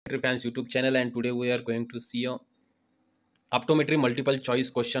Optometry Fans YouTube channel, and today we are going to see a optometry multiple choice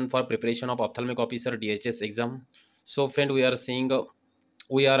question for preparation of ophthalmic officer DHS exam. So friend, we are seeing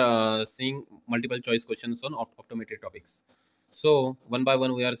multiple choice questions on optometry topics. So one by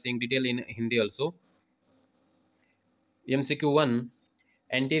one we are seeing detail in Hindi also. MCQ 1,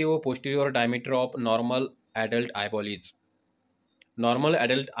 anterior posterior diameter of normal adult eyeball is. Normal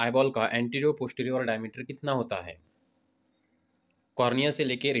adult eyeball का anterior posterior diameter कितना होता है? Cornea से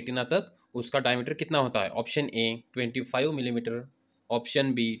लेके retina तक उसका diameter कितना होता है? Option A 25 millimetre,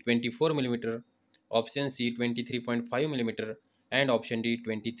 option B 24 millimetre, option C 23.5 millimetre and option D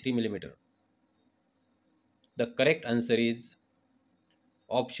 23 millimetre. The correct answer is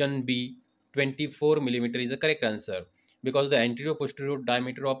option B 24 millimetre is the correct answer because the anterior posterior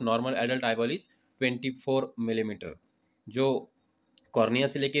diameter of normal adult eyeball is 24 millimetre. जो cornea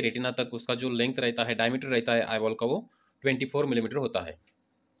से लेके retina तक उसका जो length रहता है, diameter रहता है आईबॉल का, वो 24 मिलीमीटर होता है.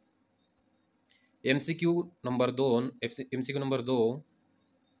 MCQ number 2,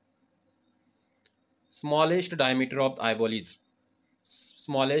 smallest diameter of eyeball is.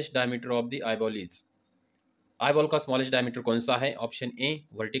 Smallest diameter of the eyeball is. Eyeball का स्मॉलेस्ट डायमीटर कौन सा है? Option A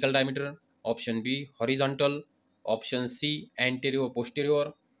vertical diameter, option B horizontal, option C anterior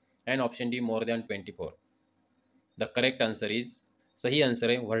posterior and option D more than 24. The correct answer is, सही answer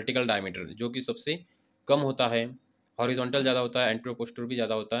है vertical diameter, जो कि सबसे कम होता है. हॉरिजॉन्टल ज़्यादा होता है, एंटीरियर पोस्टीरियर भी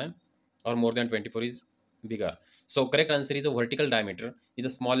ज़्यादा होता है, और more than 24 is bigger. So correct answer is vertical diameter is the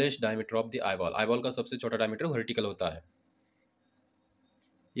smallest diameter of the eyeball. Eyeball का सबसे छोटा डायमीटर वर्टिकल होता है.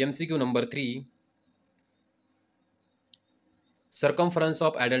 MCQ number 3, circumference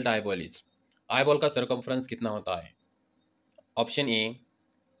of adult eyeball is. Eyeball का सर्कमफ्रेंस कितना होता है? Option A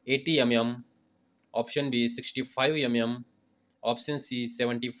 80 mm, option B 65 mm, option C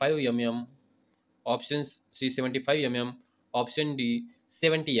 75 mm, option C 75 mm, option D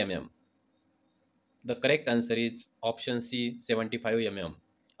 70 mm. The correct answer is option C 75 mm.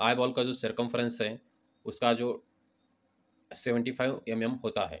 Eyeball का जो circumference है उसका जो 75 mm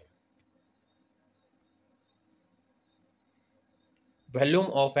होता है. Volume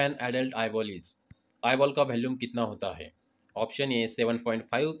of an adult eyeball is. Eyeball का volume कितना होता है? Option A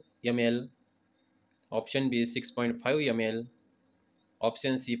 7.5 ml, option B 6.5 ml,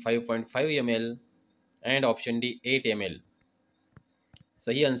 option C 5.5 ml and option D 8 ml.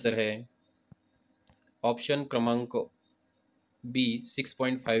 सही आंसर है ऑप्शन क्रमांक बी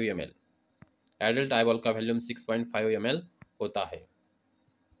 6.5 ml. एडल्ट आईबॉल का वॉल्यूम 6.5 ml होता है.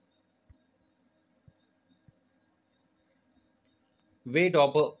 Weight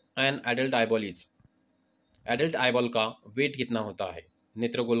of an adult eyeball is. Adult eyeball का वेट कितना होता है?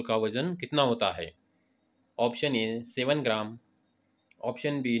 नेत्रगोल का वजन कितना होता है? Option A 7 gram,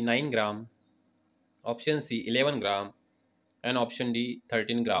 option B 9 gram, option C 11 gram and option D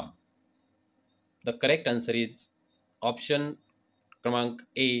 13 gram. The correct answer is option क्रमांक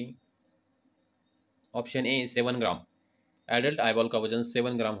ए, option A 7 gram. Adult eyeball का वजन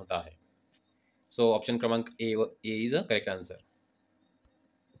 7 ग्राम होता है. सो ऑप्शन क्रमांक ए is the correct answer.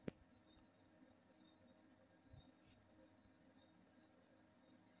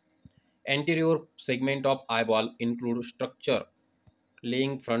 Anterior segment of eyeball include structure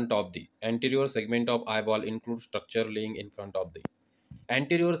laying front of the. Anterior segment of eyeball include structure laying in front of the.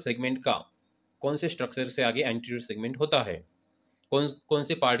 Anterior segment का कौन से structure से आगे anterior segment होता है? कौन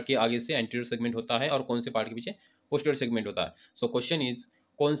से पार्ट के आगे से anterior segment होता है और कौन से पार्ट के पीछे posterior segment होता है? सो क्वेश्चन इज,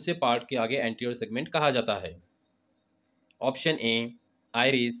 कौन से पार्ट के आगे anterior segment कहा जाता है? Option A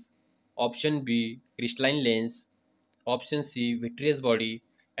iris, option B crystalline lens, option C vitreous body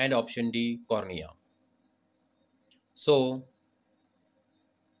and option D cornea. So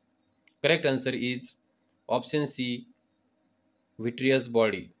correct answer is option C vitreous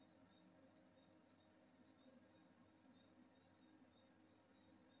body.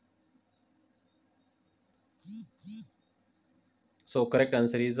 So correct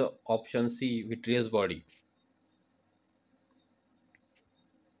answer is option C vitreous body.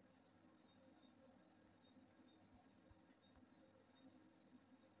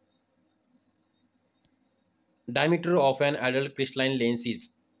 Diameter of an adult crystalline lens is.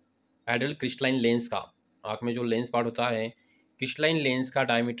 Adult crystalline lens का, आँख में जो lens part होता है, crystalline lens का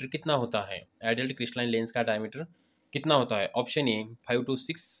diameter कितना होता है? एडल्ट क्रिस्टलाइन लेंस का डायमीटर कितना होता है? Option A 5 to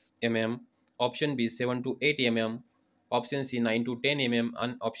 6 mm, option B 7 to 8 mm, option C 9 to 10 mm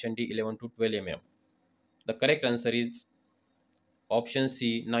and option D 11 to 12 mm. The correct answer is option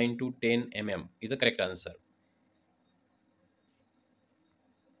C 9 to 10 mm is the correct answer.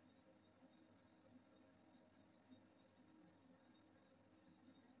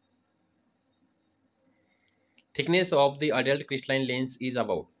 Thickness of the adult crystalline lens is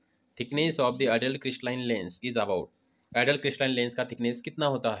about. Thickness of the adult crystalline lens is about. Adult crystalline lens का thickness कितना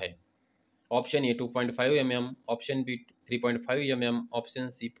होता है? Option A 2.5 mm, option B 3.5 mm, option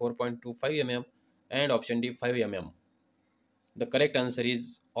C 4.25 mm and option D 5 mm। The correct answer is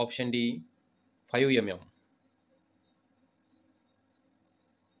option D 5 mm।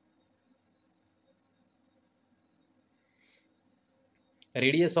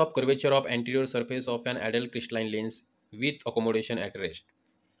 Radius of curvature of anterior surface of an adult crystalline lens with accommodation at rest।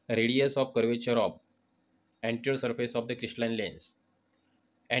 Radius of curvature of anterior surface of the crystalline lens।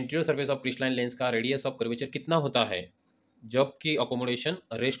 Anterior surface of crystalline lens का radius of curvature कितना होता है जबकि accommodation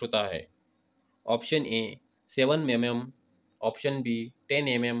rest होता है? Option A 7 mm, option B 10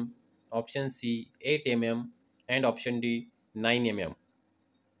 mm, option C 8 mm and option D 9 mm।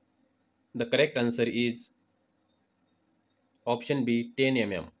 The correct answer is option B 10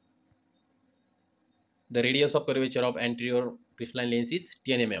 mm। The radius of curvature of anterior crystalline lens is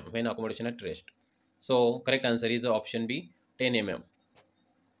 10 mm when accommodation at rest. So correct answer is option B 10 mm।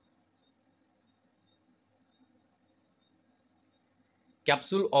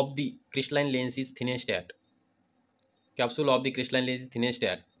 Capsule of the crystalline lens is thinnest at। Capsule of the crystalline lens is thinnest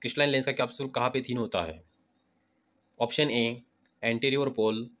at। crystalline lens का capsule कहाँ पे thin होता है? Option A anterior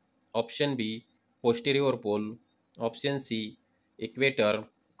pole, option B posterior pole, option C equator,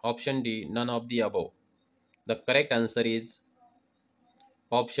 option D none of the above. The correct answer is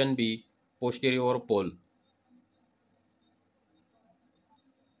option B posterior pole.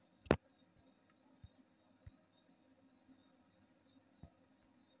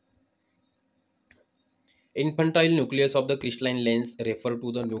 Infantile nucleus of the crystalline lens refer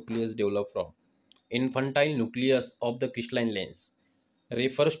to the nucleus developed from। Infantile nucleus of the crystalline lens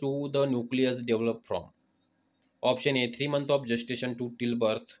refers to the nucleus developed from। Option A 3 months of gestation to till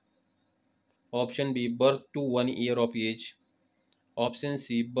birth, option B birth to 1 year of age, option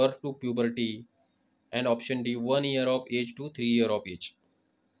C birth to puberty and option D 1 year of age to 3 year of age।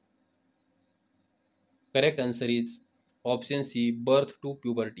 Correct answer is option C birth to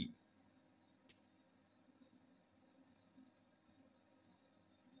puberty।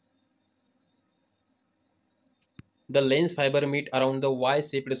 The lens fiber meet around the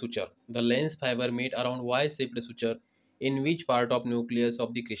Y-shaped suture। The lens fiber meet around Y-shaped suture in which part of nucleus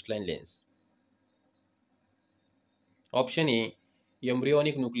of the crystalline lens? Option A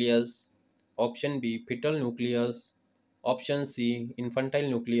embryonic nucleus, option B fetal nucleus, option C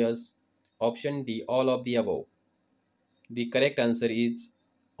infantile nucleus, option D all of the above। The correct answer is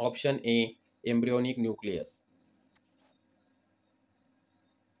option A embryonic nucleus।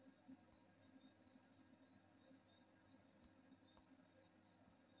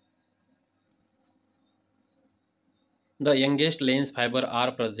 The youngest lens fiber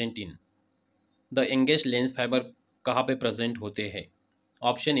are present in। The youngest lens fiber कहाँ पे present होते हैं?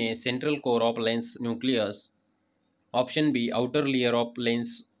 Option A central core of lens nucleus, option B outer layer of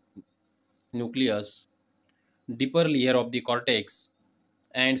lens nucleus, deeper layer of the cortex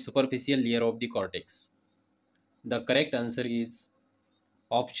and superficial layer of the cortex। The correct answer is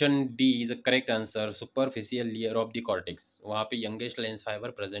option D is the correct answer, superficial layer of the cortex। वहाँ पे youngest lens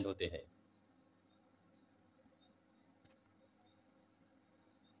fiber present होते हैं।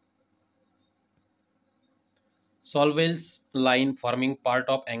 Solvay's line forming part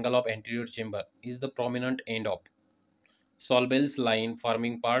of angle of anterior chamber is the prominent end of। Solvay's line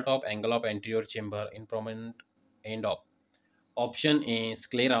forming part of angle of anterior chamber in prominent end of। Option A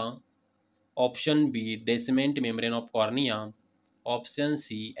sclera, option B descent membrane of cornea, option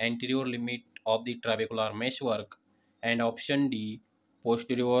C anterior limit of the trabecular meshwork and option D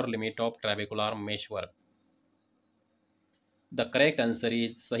posterior limit of trabecular meshwork। The correct answer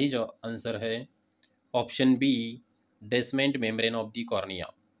is सही जो answer है option B descent membrane of the cornea।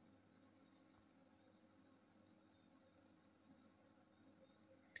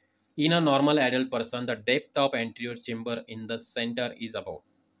 In a normal adult person, the depth of anterior chamber in the center is about।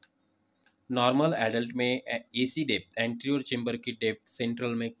 Normal adult में AC depth anterior chamber की depth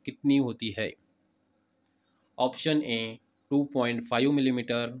central में कितनी होती है? Option A 2.5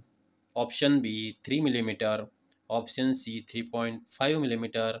 millimetre, option B 3 millimetre, option C 3.5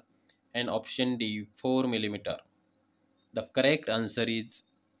 millimetre and option D 4 millimetre. The correct answer is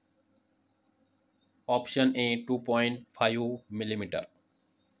option A 2.5 millimetre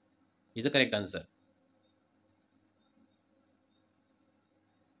is the correct answer.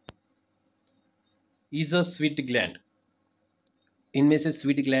 Is a sweet gland, इनमें से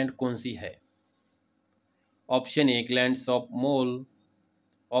sweet gland कौन सी है? Option A glands of mole,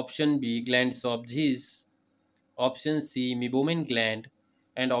 option B glands of Zeiss, option C मिबोमिन gland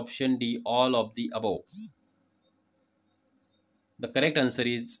and option D all of the above. The correct answer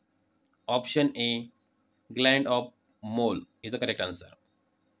is Option A, gland of mole is the correct answer.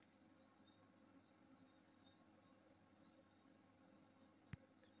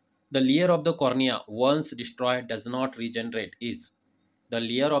 The layer of the cornea once destroyed does not regenerate is. The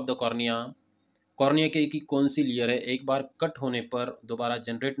layer of the cornea, cornea की कौन सी layer है एक बार cut होने पर दोबारा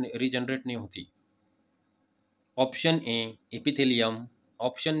regenerate नहीं होती? Option A epithelium,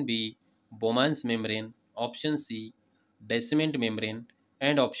 option B बोमांस membrane, option C डेसिमेंट membrane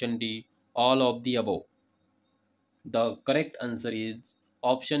and option D all of the above. The correct answer is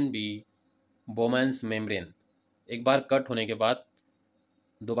option B बोमांस membrane. एक बार कट होने के बाद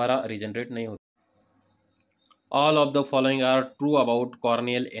दोबारा रीजनरेट नहीं होती. All of the following are true about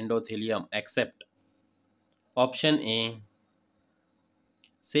corneal endothelium except option A,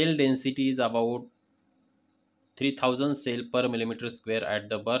 cell density is about 3000 cell per millimeter square at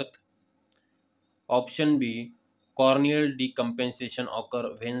the birth. Option B, corneal decompensation occur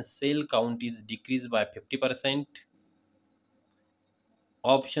when cell count is decreased by 50%.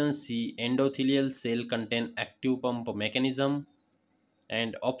 Option C, endothelial cell contain active pump mechanism.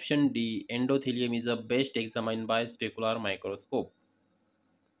 And option D, endothelium is best examined by specular microscope.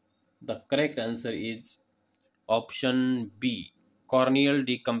 The correct answer is option B. Corneal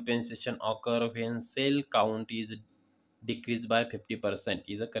decompensation occur when cell count is decreased by 50%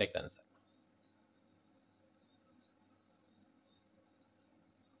 is the correct answer.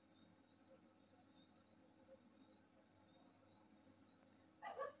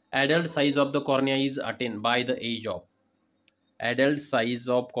 Adult size of the cornea is attained by the age of. Adult size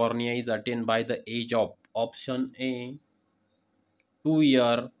of cornea is attained by the age of. Option A, 2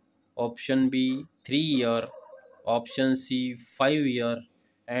 year. Option B, 3 year. Option C, 5 year.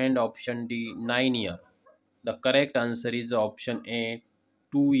 And option D, 9 year. The correct answer is option A,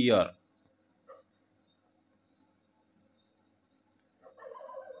 2 year.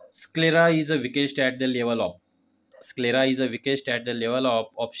 Sclera is the weakest at the level of. Sclera is the weakest at the level of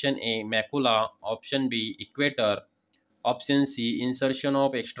option A, macula, option B, equator, option C, insertion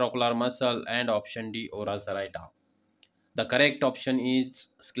of extraocular muscle, and option D, ora serrata. The correct option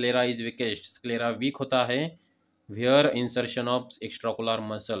is sclera is weakest. Sclera weak होता है where insertion of extraocular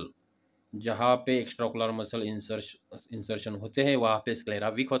muscle. जहाँ पे एक्स्ट्राकुलर muscle insertion होते हैं वहाँ पे sclera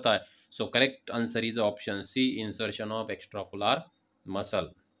week होता है. So correct answer is option C, insertion of एक्स्ट्राकुलर muscle.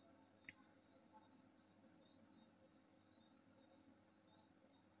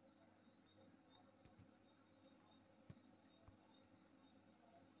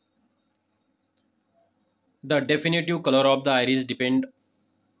 The definitive colour of the iris depend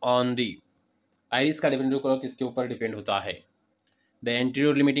on the. Iris का डेफिनेटिव कलर किसके ऊपर डिपेंड होता है? The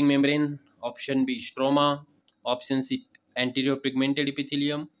anterior limiting membrane, option B stroma, option C anterior pigmented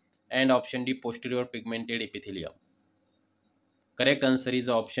epithelium and option D posterior pigmented epithelium. Correct answer is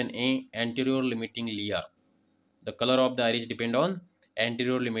option A, anterior limiting layer. The color of the iris depend on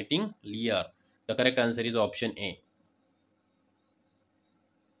anterior limiting layer. The correct answer is option A.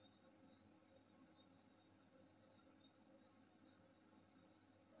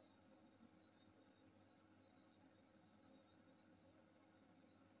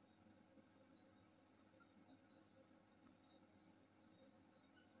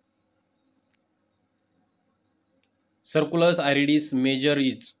 Circulus iridis major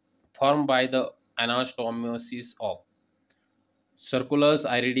is formed by the anastomosis of. Circulus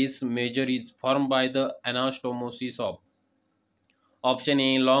iridis major is formed by the anastomosis of. Option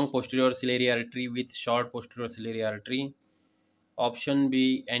A, long posterior ciliary artery with short posterior ciliary artery. Option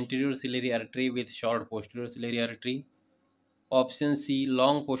B, anterior ciliary artery with short posterior ciliary artery. Option C,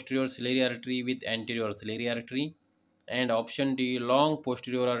 long posterior ciliary artery with anterior ciliary artery. And option D, long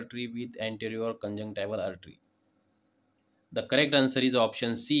posterior artery with anterior conjunctival artery. The correct answer is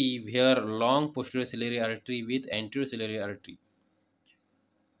option C, where long posterior ciliary artery with anterior ciliary artery.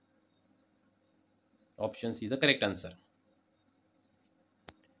 Option C is the correct answer.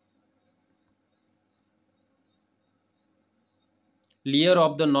 Layer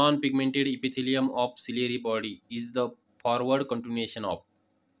of the non-pigmented epithelium of ciliary body is the forward continuation of.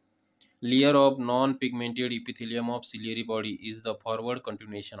 Layer of non-pigmented epithelium of ciliary body is the forward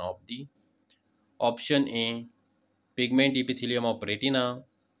continuation of the. Option A, pigment epithelium of retina.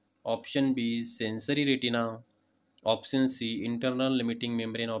 Option B, sensory retina. Option C, internal limiting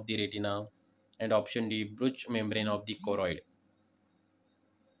membrane of the retina. And option D, Bruch membrane of the choroid.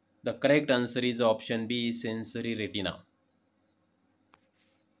 The correct answer is option B, sensory retina.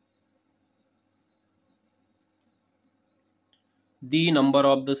 The number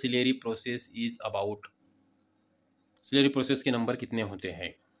of the ciliary process is about. Ciliary process के number कितने होते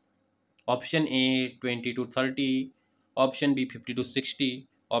हैं? Option A 20 to 30, option B 50 to 60,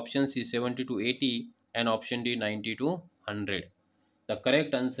 option C 70 to 80, and option D 90 to 100. The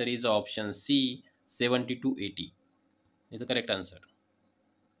correct answer is option C 70 to 80 is the correct answer.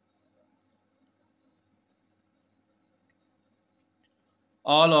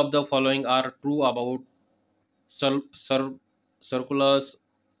 All of the following are true about cir- cir- circulus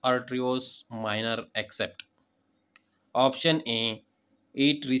arterios minor except option A,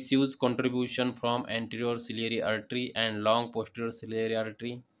 it receives contribution from anterior ciliary artery and long posterior ciliary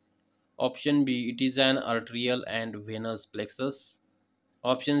artery. Option B, it is an arterial and venous plexus.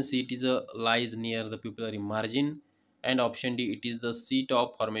 Option C, it is lies near the pupillary margin. And option D, it is the seat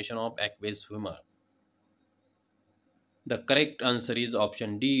of formation of aqueous humor. The correct answer is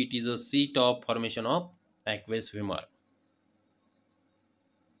option D, it is a seat of formation of aqueous humor.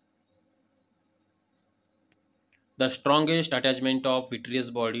 The strongest attachment of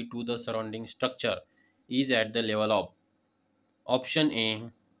vitreous body to the surrounding structure is at the level of option A,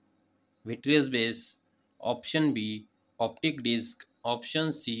 vitreous base, option B, optic disc,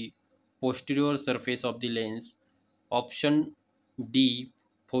 option C, posterior surface of the lens, option D,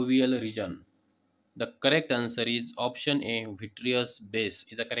 foveal region. The correct answer is option A, vitreous base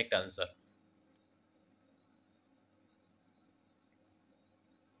is the correct answer.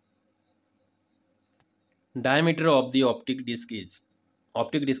 Diameter of the optic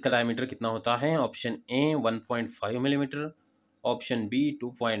disc का diameter कितना होता है? Option A 1.5 millimetre, option B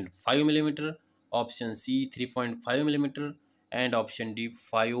 2.5 millimetre, option C 3.5 millimetre and option D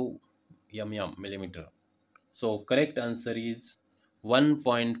 5 millimetre. So correct answer is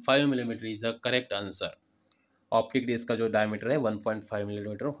 1.5 millimetre is the correct answer. Optic disc का जो diameter है 1.5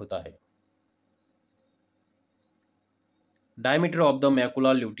 millimetre होता है. Diameter of the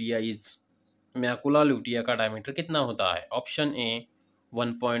macula lutea is macula lutea का diameter कितना होता है? Option A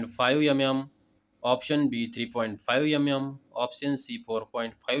 1.5 mm, option B 3.5 mm, option C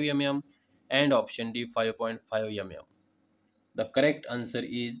 4.5 mm and option D 5.5 mm. The correct answer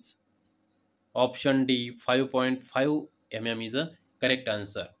is option D 5.5 mm is a correct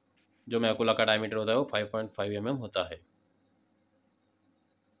answer. जो macula का diameter होता है वो 5.5 mm होता है.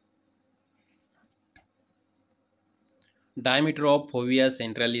 डायमीटर ऑफ फोविया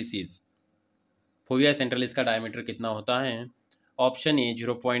सेंट्रलिस का diameter कितना होता है? Option A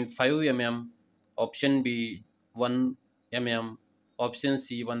 0.5 mm, option B 1 mm, option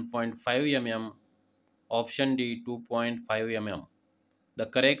C 1.5 mm, option D 2.5 mm. The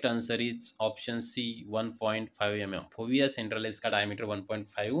correct answer is option C 1.5 mm. Fovea centralis का डायमीटर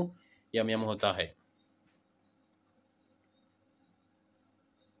 1.5 mm होता है.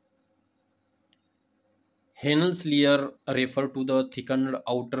 Henel's layer refer to the thickened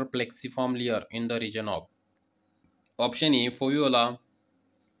outer plexiform layer in the region of option A foveola,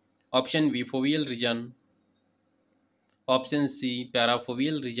 option B foveal region, option C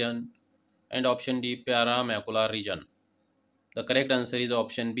parafoveal region and option D paramacular region. The correct answer is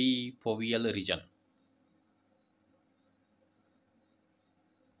option B foveal region.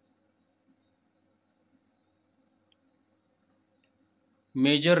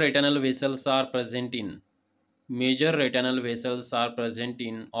 Major retinal vessels are present in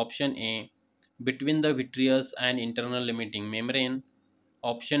option A between the vitreous and internal limiting membrane,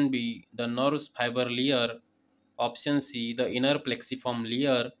 option B the nerve fiber layer, option C the inner plexiform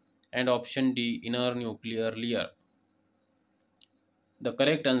layer and option D inner nuclear layer. The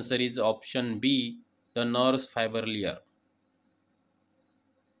correct answer is option B the nerve fiber layer.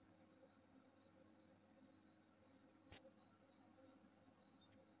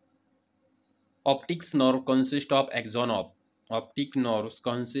 Optic nerve consists of axon of optic nerves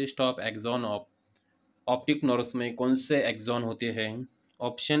consist of axon of optic nerves में कौन से axon होते हैं?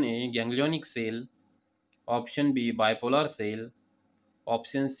 Option A ganglionic cell, option B bipolar cell,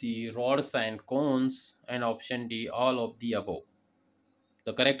 option C rods and cones and option D all of the above.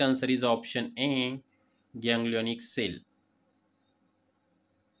 The correct answer is option A ganglionic cell.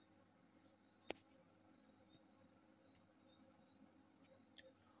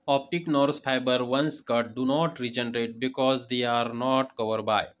 Optic nerve fiber once cut do not regenerate because they are not covered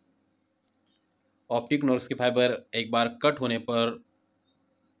by. Optic nerves के fibre एक बार cut होने पर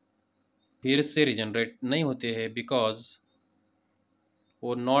फिर से regenerate नहीं होते हैं because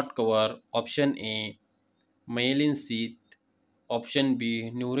वो not cover. Option A myelin sheath, option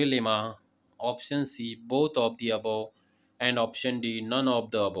B neuralema, option C both of the above and option D none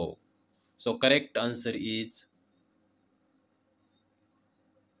of the above. So correct answer is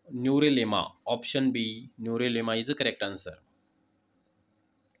neuralema. Option B neuralema is the correct answer.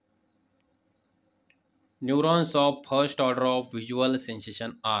 Neurons of first order of visual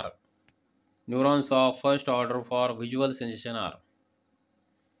sensation are. Neurons of first order for visual sensation are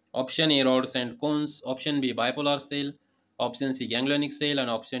Option A, rods and cones. Option B, bipolar cell. Option C, ganglionic cell. And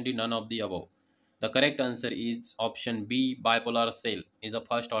option D, none of the above. The correct answer is option B, bipolar cell is a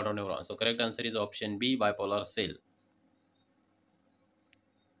first order neuron. So correct answer is option B, bipolar cell.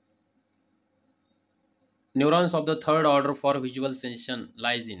 Neurons of the third order for visual sensation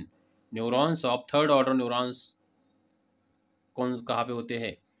lies in. Neurons of third order neurons कौन कहाँ पे होते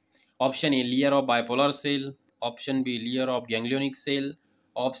हैं? Option A, layer of bipolar cell. Option B, layer of ganglionic cell.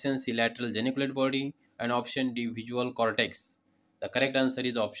 Option C, lateral geniculate body. And option D, visual cortex. The correct answer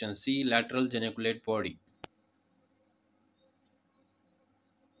is option C, lateral geniculate body.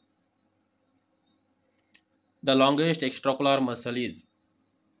 The longest extraocular muscle is.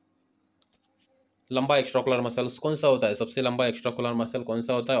 लंबा एक्स्ट्राकुलर muscle कौन सा होता है? सबसे लंबा एक्स्ट्राकुलर muscle कौन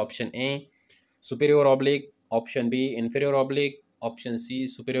सा होता है? Option A superior oblique, option B inferior oblique, option C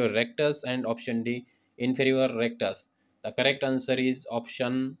superior rectus and option D inferior rectus. The correct answer is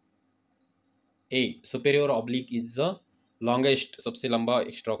option A superior oblique is the longest, सबसे लंबा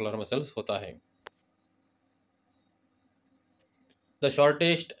एक्स्ट्राकुलर मसल्स होता है. The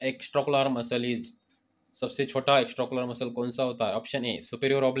shortest एक्स्ट्राकुलर muscle is. सबसे छोटा एक्स्ट्राकुलर muscle कौन सा होता है? Option A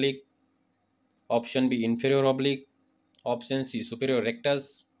superior oblique, option B inferior oblique, option C superior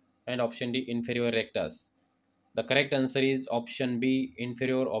rectus and option D inferior rectus. The correct answer is option B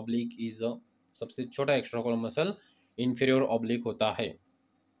inferior oblique is a सबसे छोटा एक्स्ट्राकुलर muscle inferior oblique होता है.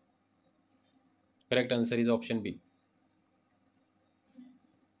 Correct answer is option B.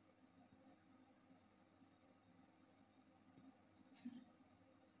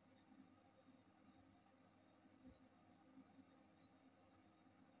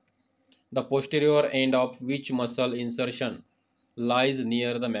 The posterior end of which muscle insertion lies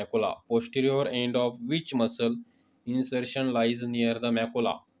near the macula? Posterior end of which muscle insertion lies near the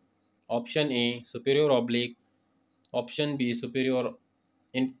macula? Option A superior oblique, option B superior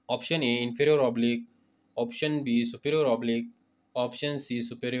in option A inferior oblique, option B superior oblique, option C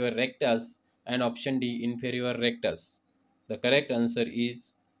superior rectus and option D inferior rectus. The correct answer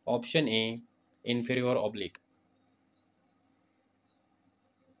is option A inferior oblique.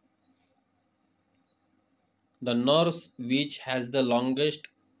 The nerve which has the longest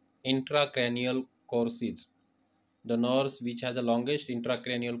intracranial course is. The nerve which has the longest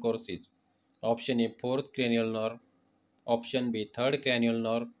intracranial course is. Option A fourth cranial nerve, option B third cranial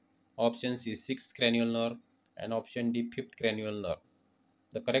nerve, option C sixth cranial nerve, and option D fifth cranial nerve.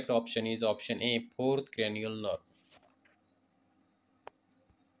 The correct option is option A fourth cranial nerve.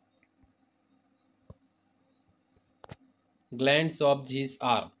 Glands of Gis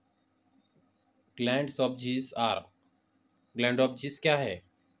are. Glands of Gis are. Gland of Gis क्या है?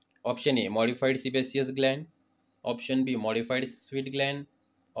 Option A modified sebaceous gland, option be modified sweet gland,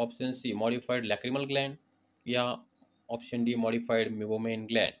 option C modified lacrimal gland या option D modified मिबोमेन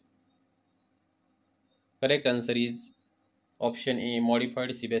gland. Correct answer is option A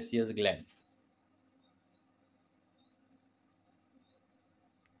modified sebaceous gland.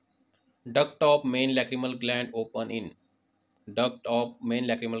 Duct of main lacrimal gland open in. Duct of main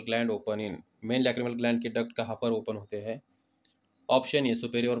lacrimal gland open in. Main lacrimal gland के duct कहाँ पर open होते हैं? Option A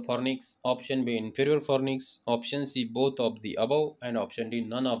superior fornix, option B inferior fornix, option C both of the above and option D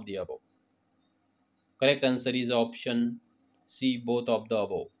none of the above. Correct answer is option C both of the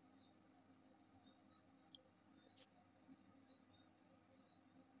above.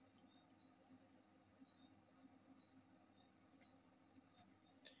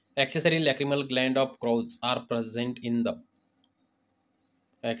 Accessory lacrimal gland of crows are present in the.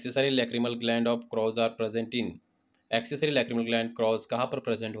 Accessory lacrimal gland of crows are present in. Accessory lacrimal gland crows कहाँ पर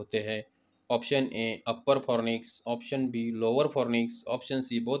present होते हैं? Option A upper fornix, option be lower fornix, option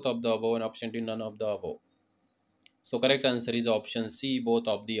C both of the above and option D none of the above. So correct answer is option C both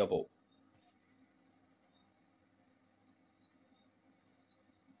of the above.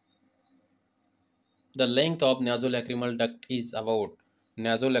 The length of nasolacrimal duct is about.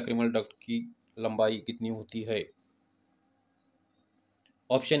 nasolacrimal duct की लंबाई कितनी होती है?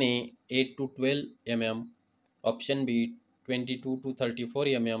 Option A 8 to 12 mm, option B 22 to 34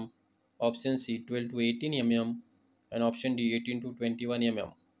 mm, option C 12 to 18 mm, and option D 18 to 21 mm.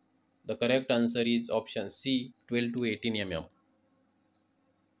 The correct answer is option C 12 to 18 mm.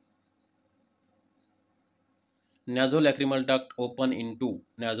 Nasolacrimal duct open into.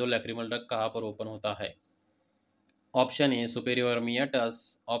 Nasolacrimal duct कहाँ पर open होता है? Option A superior मियाटस,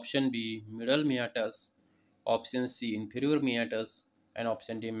 option B middle मियाटस, option C inferior मियाटस and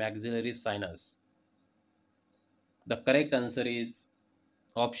option D maxillary sinus. The correct answer is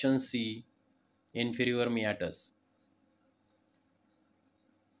option C inferior meatus.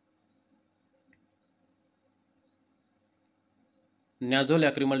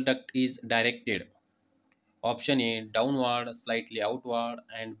 Nasolacrimal duct is directed. Option A downward, slightly outward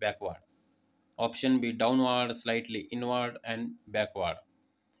and backward. Option B downward, slightly inward and backward.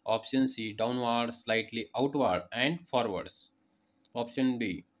 Option C downward, slightly outward and forwards. Option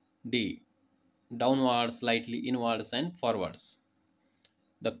D downward, slightly inwards and forwards.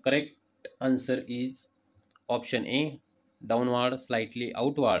 The correct answer is option A downward, slightly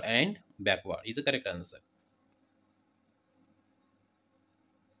outward and backward is the correct answer.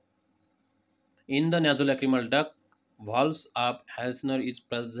 In the nasolacrimal duct, valves of Halsner is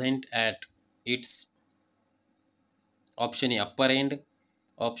present at its option A upper end,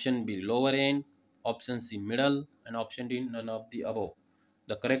 option B lower end, option C middle, and option D none of the above.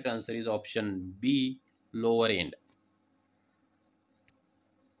 The correct answer is option B lower end.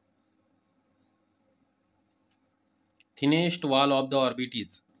 Thinnest wall of the orbit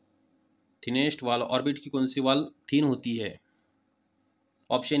is, thinnest वाल orbit की कौन सी वाल thin होती है?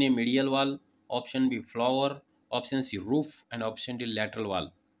 Option A medial वाल, option B flower, option C roof and option D lateral वाल.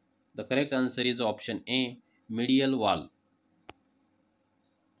 The correct answer is option A medial वाल.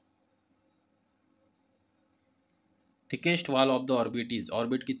 Thickest wall of the orbit is,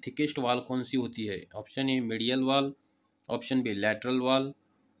 orbit की थिकेस्ट वाल कौन सी होती है? ऑप्शन ए मीडियल वाल, option B lateral वाल,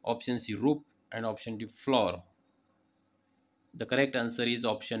 option C roof and option D floor. The correct answer is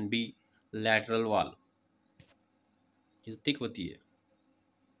option B lateral वाल. Thick होती है.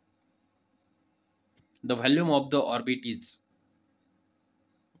 The volume of the orbit is,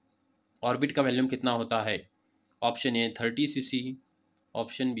 orbit का वॉल्यूम कितना होता है? Option A 30 cc,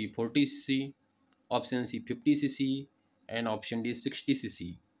 option B 40 cc, option C 50 cc and option D 60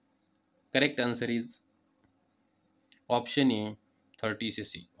 cc. Correct answer is option A 30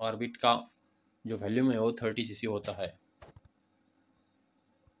 cc. Orbit का जो volume है वो 30 cc होता है.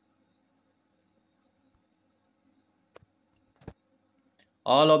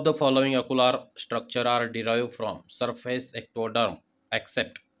 All of the following ocular structure are derived from surface ectoderm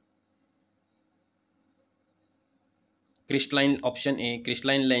except crystalline. Option A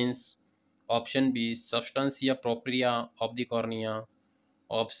crystalline lens, option B substantia propria of the cornea,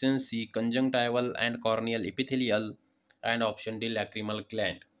 option C conjunctival and corneal epithelial, and option D lacrimal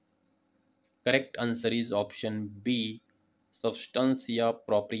gland. Correct answer is option B substantia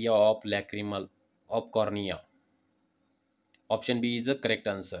propria of lacrimal of cornea. Option B is the correct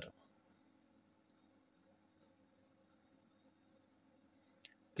answer.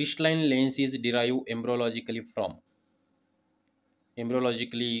 Crystalline lens is derived embryologically from,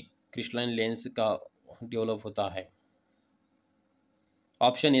 एम्ब्रोलॉजिकली crystalline lens का develop होता है.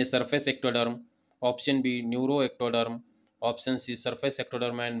 Option a surface ectoderm, option B neuro ectoderm, option C surface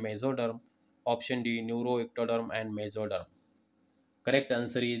ectoderm and mesoderm, option D neuro ectoderm and mesoderm. Correct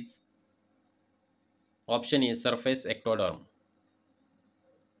answer is option a surface ectoderm.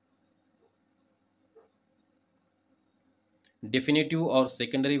 Definitive or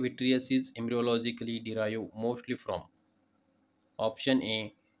secondary vitreous is embryologically derived mostly from. Option A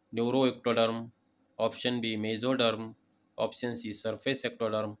neuroectoderm, option B mesoderm, option C surface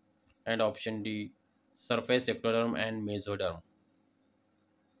ectoderm, and option D surface ectoderm and mesoderm.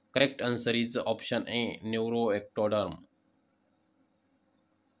 Correct answer is option A neuroectoderm.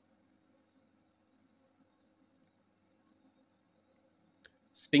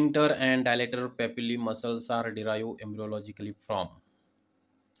 Sphincter and dilator papillae muscles are derived embryologically from.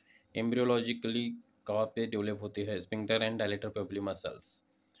 एम्ब्रियोलॉजिकली कहाँ पे develop होती है sphincter and dilator papillae muscles?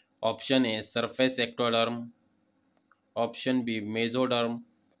 Option a surface ectoderm, option B mesoderm,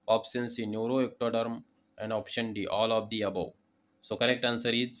 option C neuro ectoderm and option D all of the above. So correct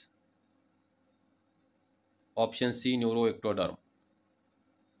answer is option C neuro ectoderm.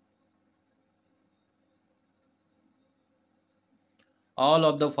 All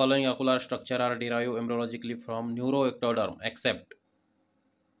of the following ocular structure are derived embryologically from neuroectoderm except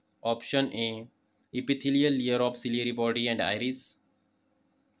option A epithelial layer of ciliary body and iris,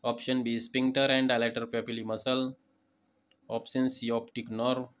 option B sphincter and dilator papillae muscle, option C optic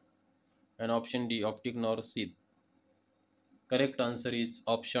nerve, and option D optic nerve sheath. Correct answer is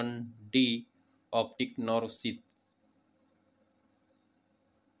option D optic nerve sheath.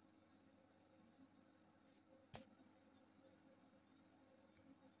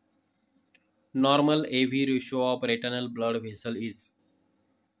 Normal AV ratio of retinal blood vessel is,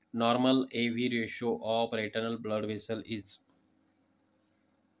 normal AV ratio of retinal blood vessel is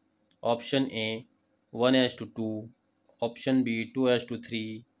option A 1:2, option B 2:3,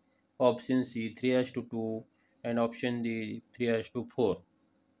 option C 3:2, and option D 3:4.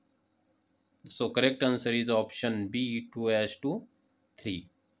 So correct answer is option B 2:3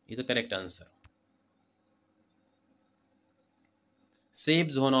 is the correct answer.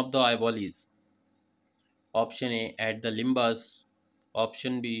 Safe zone of the eyeball is option A at the limbus,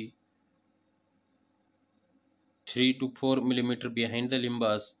 option B 3 to 4 millimeter behind the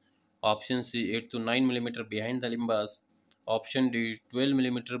limbus, option C 8 to 9 millimeter behind the limbus, option D 12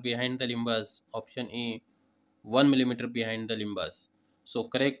 millimeter behind the limbus, option E 1 millimeter behind the limbus. So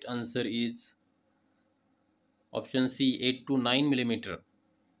correct answer is option C 8 to 9 millimeter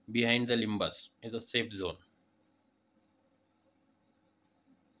behind the limbus is a safe zone.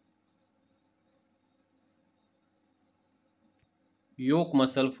 Yoke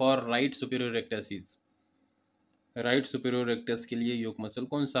muscle for right superior rectus is right superior rectus के लिए योक muscle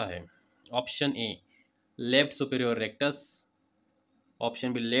कौन सा है? Option A left superior rectus,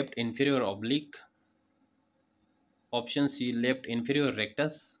 option be left inferior oblique, option C left inferior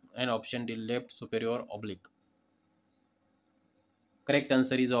rectus and option D left superior oblique. Correct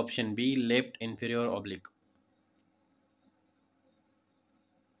answer is option be left inferior oblique.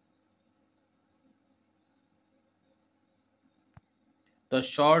 The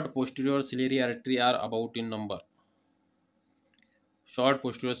short posterior ciliary artery are about in number. Short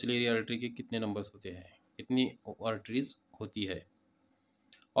posterior ciliary artery के कितने numbers होते हैं, कितनी arteries होती है?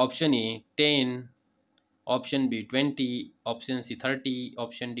 Option A 10, option B 20, option C 30,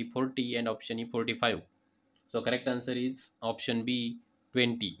 option D 40 and option E 45. So correct answer is option B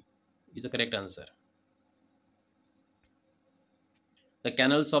 20 is the correct answer. The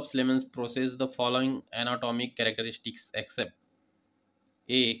canals of Slemans possess the following anatomic characteristics except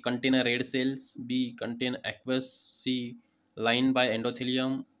A. Contain red cells, B. Contain aqueous, C. Lined by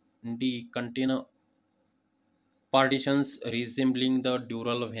endothelium, D. Contain partitions resembling the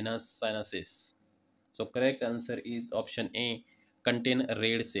dural venous sinuses. So correct answer is option A. Contain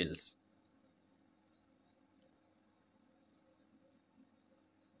red cells.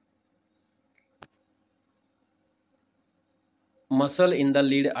 Muscle in the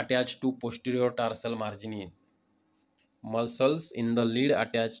lead attached to posterior tarsal margin is. Muscles in the lead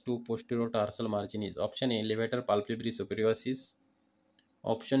attached to posterior tarsal margin is option A. Levator palpebrae superioris,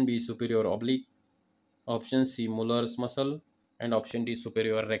 option B. Superior oblique, option C. Muller's muscle, and option D.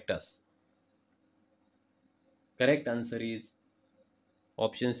 Superior rectus. Correct answer is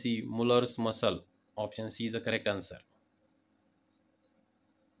option C. Muller's muscle. Option C is the correct answer.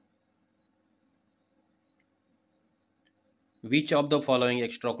 Which of the following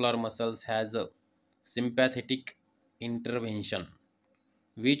extraocular muscles has a sympathetic intervention?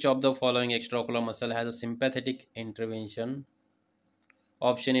 Which of the following extraocular muscle has a sympathetic intervention?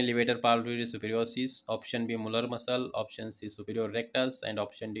 Option A. Levator palpebrae superioris, option B. Muller muscle, option C. Superior rectus, and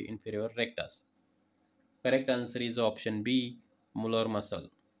option D. Inferior rectus. Correct answer is option B. Muller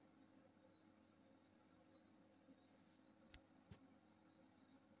muscle.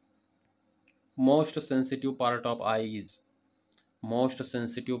 Most sensitive part of eye is. Most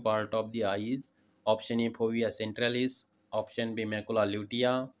sensitive part of the eye is option A. Fovea centralis, option B. Macula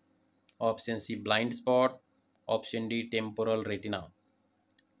lutea, option C. Blind spot, option D. Temporal retina.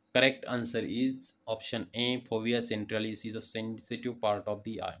 Correct answer is option A. Fovea centralis is a sensitive part of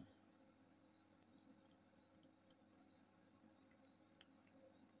the eye.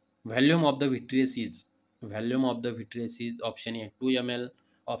 Volume of the vitreous is. Volume of the vitreous is option A 2 ml,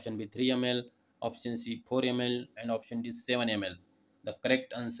 option B 3 ml, option C 4 ml, and option D 7 ml. The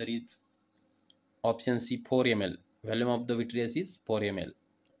correct answer is option C 4 ml. Volume of the vitreous is 4 ml.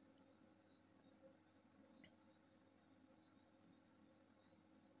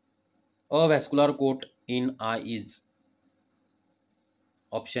 A vascular coat in eye is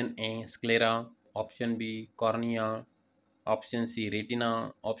option A sclera, option B cornea, option C retina,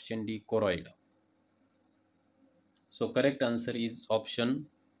 option D choroid. So correct answer is option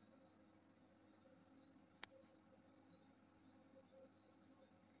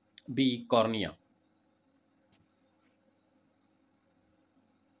B cornea.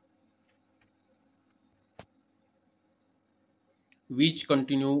 Which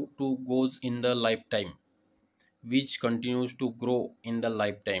continue to goes in the lifetime? Which continues to grow in the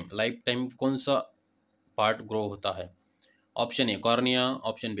lifetime? Lifetime कौन सा part grow होता है? Option A cornea,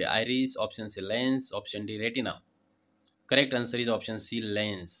 option B iris, option C lens, option D retina. Correct answer is option C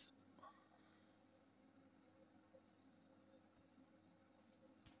lens.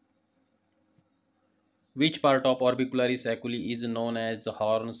 Which part of orbicularis oculi is known as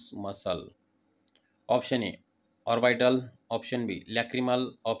horns muscle? Option A orbital, option B lacrimal,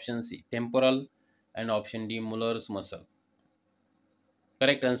 option C temporal, and option D Muller's muscle.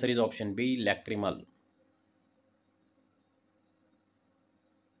 Correct answer is option B lacrimal.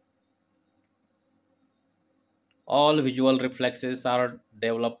 All visual reflexes are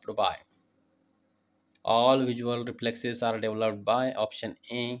developed by. All visual reflexes are developed by option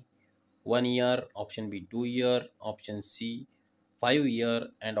A 1 year, option B 2 year, option C 5 year,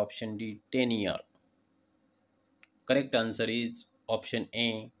 and option D 10 year. Correct answer is option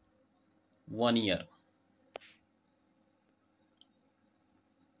A 1 year.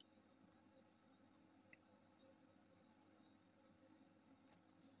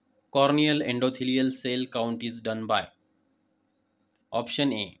 Corneal endothelial cell count is done by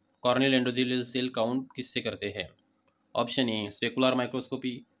option A corneal endothelial cell count किससे करते हैं? Option A specular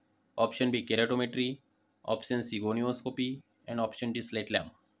microscopy, option B केराटोमेट्री, option C gonioscopy, and option D slate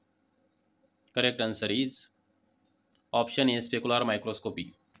lamp. Correct answer is option A specular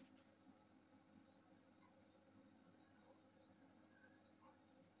microscopy.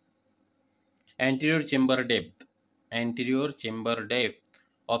 Anterior chamber depth. Anterior chamber depth.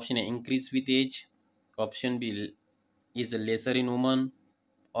 Option A increase with age. Option B is lesser in women.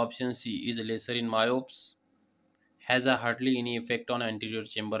 Option C is lesser in myopes. Has a hardly any effect on anterior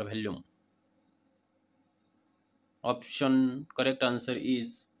chamber volume. Option correct answer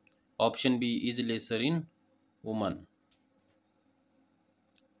is option B is lesser in women.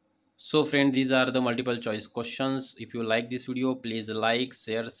 So friend, these are the multiple choice questions. If you like this video, please like,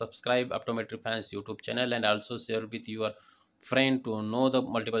 share, subscribe Optometry Fans YouTube channel, and also share with your friend to know the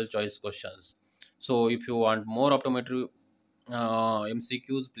multiple choice questions. So if you want more optometry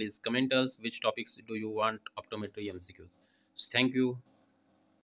MCQs, please comment us which topics do you want optometry MCQs. So thank you.